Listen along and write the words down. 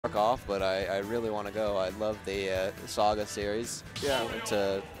off, but I really want to go. I love the Saga series. Yeah.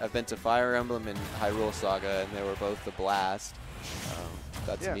 I've been to Fire Emblem and Hyrule Saga, and they were both a blast.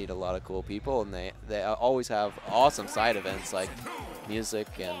 Got to meet a lot of cool people, and they always have awesome side events like music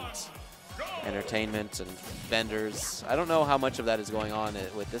and entertainment and vendors. I don't know how much of that is going on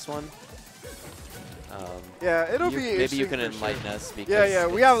with this one. Yeah, it'll be maybe you can enlighten us. Because yeah,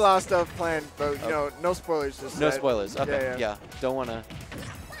 we have a lot of stuff planned, but you know, no spoilers. Just no spoilers. Okay, yeah. Don't want to.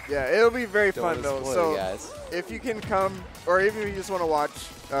 Yeah, it'll be very fun though. So guys. if you can come, or even if you just want to watch,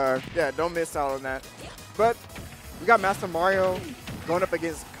 yeah, don't miss out on that. But we got Mastamario going up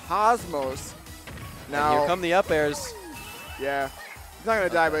against Cosmos. Now And here come the up airs. Yeah, he's not gonna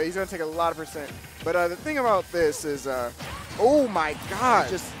die, but he's gonna take a lot of percent. But the thing about this is, oh my God,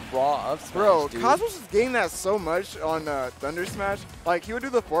 Just raw up smash, bro, dude. Cosmos is getting that so much on Thunder Smash. Like he would do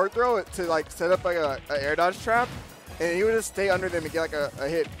the forward throw to like set up like a air dodge trap, and he would just stay under them and get like a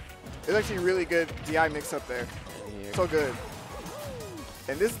hit. It's actually really good DI mix up there. So good.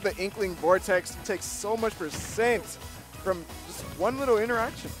 And this is the Inkling Vortex. It takes so much percent from just one little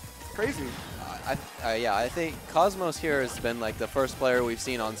interaction. It's crazy. Yeah, I think Cosmos here has been like the first player we've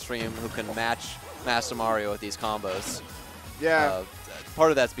seen on stream who can match Mastamario with these combos. Yeah. Part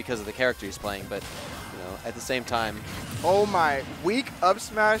of that's because of the character he's playing, but you know, at the same time. Oh my, weak up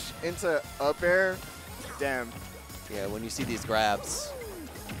smash into up air. Damn. Yeah, when you see these grabs,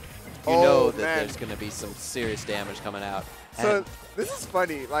 you know that there's going to be some serious damage coming out. So this is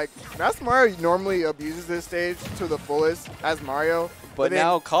funny. Like Mastamario normally abuses this stage to the fullest as Mario. But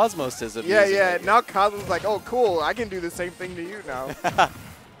now Cosmos is abusing it. Now Cosmos is like, oh cool, I can do the same thing to you now.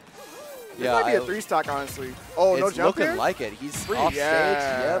 This might be a 3-stock, honestly. Oh, no jump looking here? like it. He's Free, off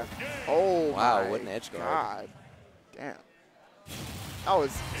yeah. stage. Yep. Oh, wow, my what an edge guard. God. Damn. That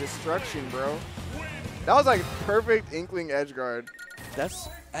was destruction, bro. That was like perfect Inkling edge guard.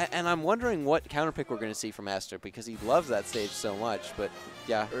 And I'm wondering what counter pick we're going to see from Master because he loves that stage so much. But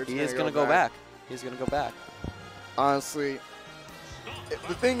yeah, he is going to go back. He's going to go back. Honestly,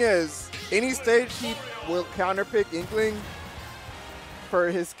 the thing is, any stage he will counter pick Inkling for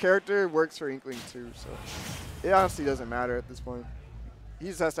his character works for Inkling too. So it honestly doesn't matter at this point. He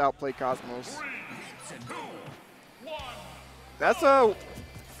just has to outplay Cosmos. That's a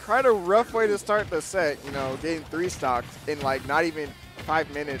quite a rough way to start the set, you know, getting 3-stocks in like not even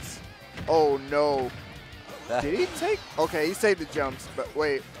 5 minutes. Oh no. Did he take? Okay, he saved the jumps, but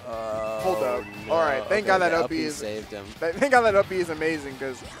wait. Hold up. No. All right, thank God that up B saved him. Thank God that up B is amazing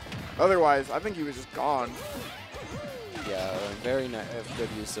because otherwise I think he was just gone. Yeah, very good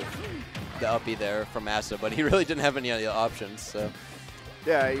use of the up B there from Masta, but he really didn't have any other options. So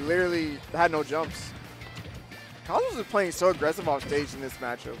yeah, he literally had no jumps. Cosmos is playing so aggressive on stage in this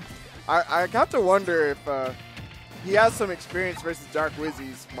matchup. I have to wonder if he has some experience versus Dark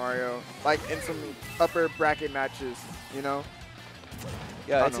Wizzy's Mario, like in some upper bracket matches, you know?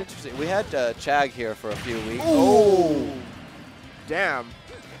 Yeah, it's interesting. We had Chag here for a few weeks. Oh! Damn.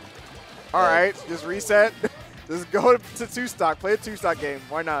 All right, just reset. Just go to 2-stock. Play a 2-stock game.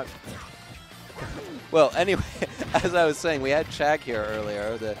 Why not? Well, anyway, as I was saying, we had Chag here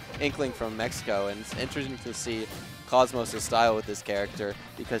earlier, the Inkling from Mexico, and it's interesting to see Cosmos' style with this character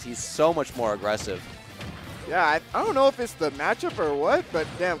because he's so much more aggressive. Yeah, I don't know if it's the matchup or what, but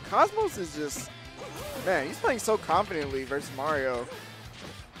damn, Cosmos is just, man, he's playing so confidently versus Mario.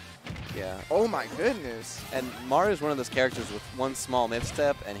 Yeah. Oh my goodness. And Mario's one of those characters with one small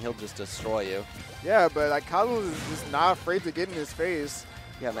misstep, and he'll just destroy you. Yeah, but like Cosmos is just not afraid to get in his face.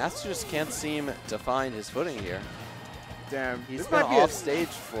 Yeah, Master just can't seem to find his footing here. Damn. He's been off stage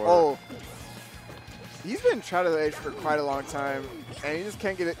for... Oh. He's been trying to edge for quite a long time, and he just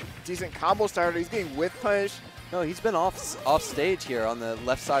can't get a decent combo starter. He's getting whip punish. No, he's been off stage here on the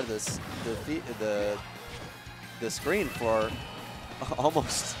left side of the screen for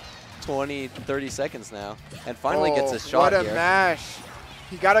almost 20, 30 seconds now, and finally gets a shot here. What a mash.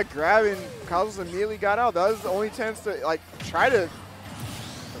 He got a grab, and Cosmos immediately got out. That was the only chance to like try to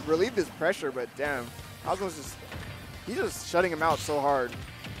relieve this pressure, but damn. Cosmos he's just shutting him out so hard.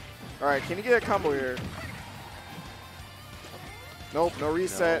 All right, can he get a combo here? Nope, no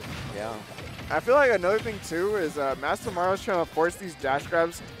reset. No. Yeah. I feel like another thing too is Mastamario's trying to force these dash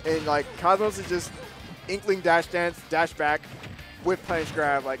grabs, and like Cosmos is just Inkling dash dance, dash back, whip punish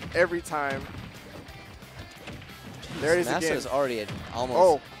grab like every time. Jeez, there it is Masta again. is already at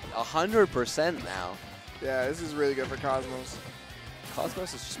almost 100% now. Yeah, this is really good for Cosmos.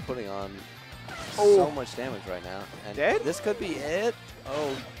 Cosmos is just putting on Oh. so much damage right now. And Dead? this could be it.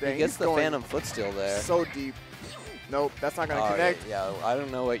 Oh, Dang, he gets he's the going Phantom Footstool there. So deep. Nope, that's not going to connect. Yeah, I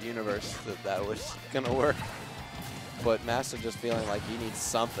don't know what universe that was going to work. but Master just feeling like he needs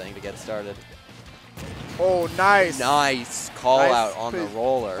something to get started. Oh, nice. Nice call out on the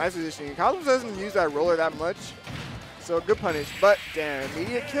roller. Nice positioning. Cosmos doesn't use that roller that much, so good punish. But damn,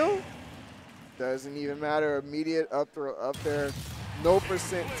 immediate kill? Doesn't even matter. Immediate up throw up there. No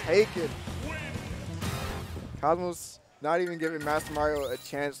percent taken. Cosmos not even giving Mastamario a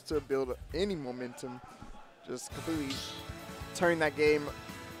chance to build any momentum. Just completely turning that game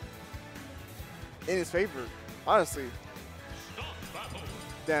in his favor, honestly.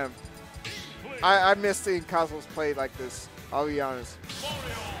 Damn. I miss seeing Cosmos play like this, I'll be honest.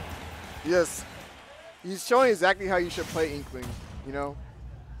 Yes, he's showing exactly how you should play Inkling, you know?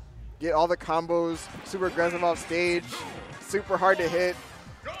 Get all the combos, super aggressive off stage, super hard to hit.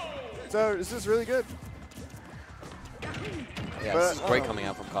 So this is really good. Yeah, this is great coming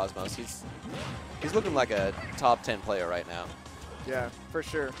out from Cosmos. He's looking like a top 10 player right now. Yeah, for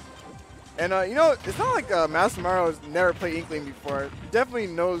sure. And you know, it's not like Mastamario has never played Inkling before. Definitely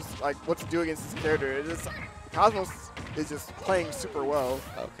knows like what to do against his character. It's just, Cosmos is just playing super well.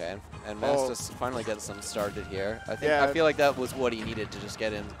 Okay, and Master finally gets some started here. I feel like that was what he needed to just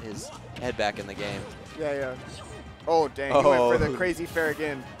get his head back in the game. Yeah, yeah. Oh dang, he went for the crazy fair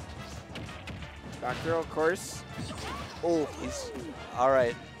again. Back throw, of course. Oh, he's all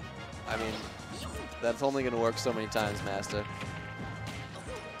right. I mean, that's only going to work so many times, Master.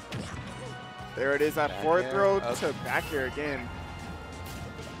 There it is, that forward throw to back air again.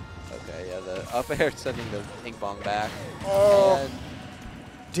 Okay, yeah, the up air sending the ping pong back. Oh,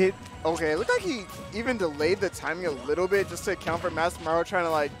 okay, it looked like he even delayed the timing a little bit just to account for Mastamario trying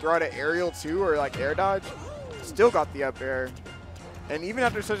to like throw out an aerial too or like air dodge. Still got the up air. And even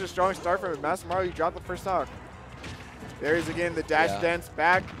after such a strong start from Mastamario, he dropped the first stock. There he is again, the dash dance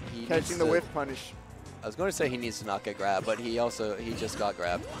back, catching the whiff punish. I was going to say he needs to not get grabbed, but he just got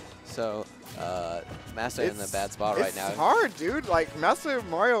grabbed. So Master in the bad spot right now. It's hard, dude. Like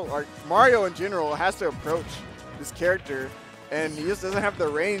Mario, or Mario in general, has to approach this character, and he just doesn't have the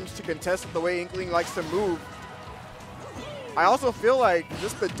range to contest it the way Inkling likes to move. I also feel like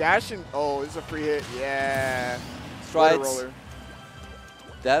just the dash and it's a free hit. Yeah, Strides.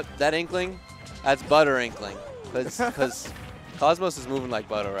 That Inkling, that's butter Inkling, because Cosmos is moving like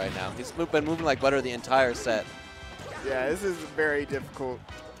butter right now. He's been moving like butter the entire set. Yeah, this is very difficult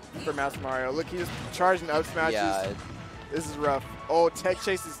for Mastamario. Look, he's charging up smashes. Yeah, this is rough. Oh, tech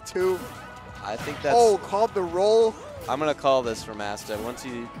chases 2. I think that's... Oh, called the roll. I'm going to call this for Master. Once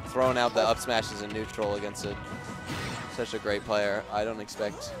he's thrown out the up smashes in neutral against such a great player, I don't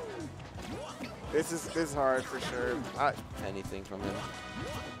expect... This is hard for sure. Anything from him.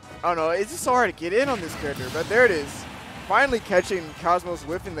 I don't know. It's just so hard to get in on this character, but there it is. Finally catching Cosmos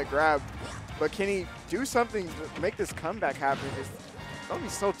whiffing the grab. But can he do something to make this comeback happen? It's going to be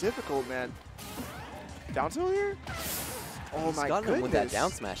so difficult, man. Down tilt here? Oh, my goodness. Him with that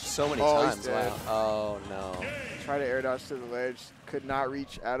down smash so many times. Wow. Oh, no. Try to air dodge to the ledge. Could not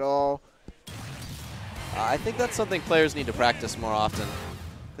reach at all. I think that's something players need to practice more often,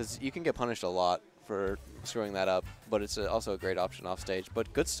 because you can get punished a lot for screwing that up, but it's also a great option off stage.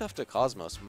 But good stuff to Cosmos.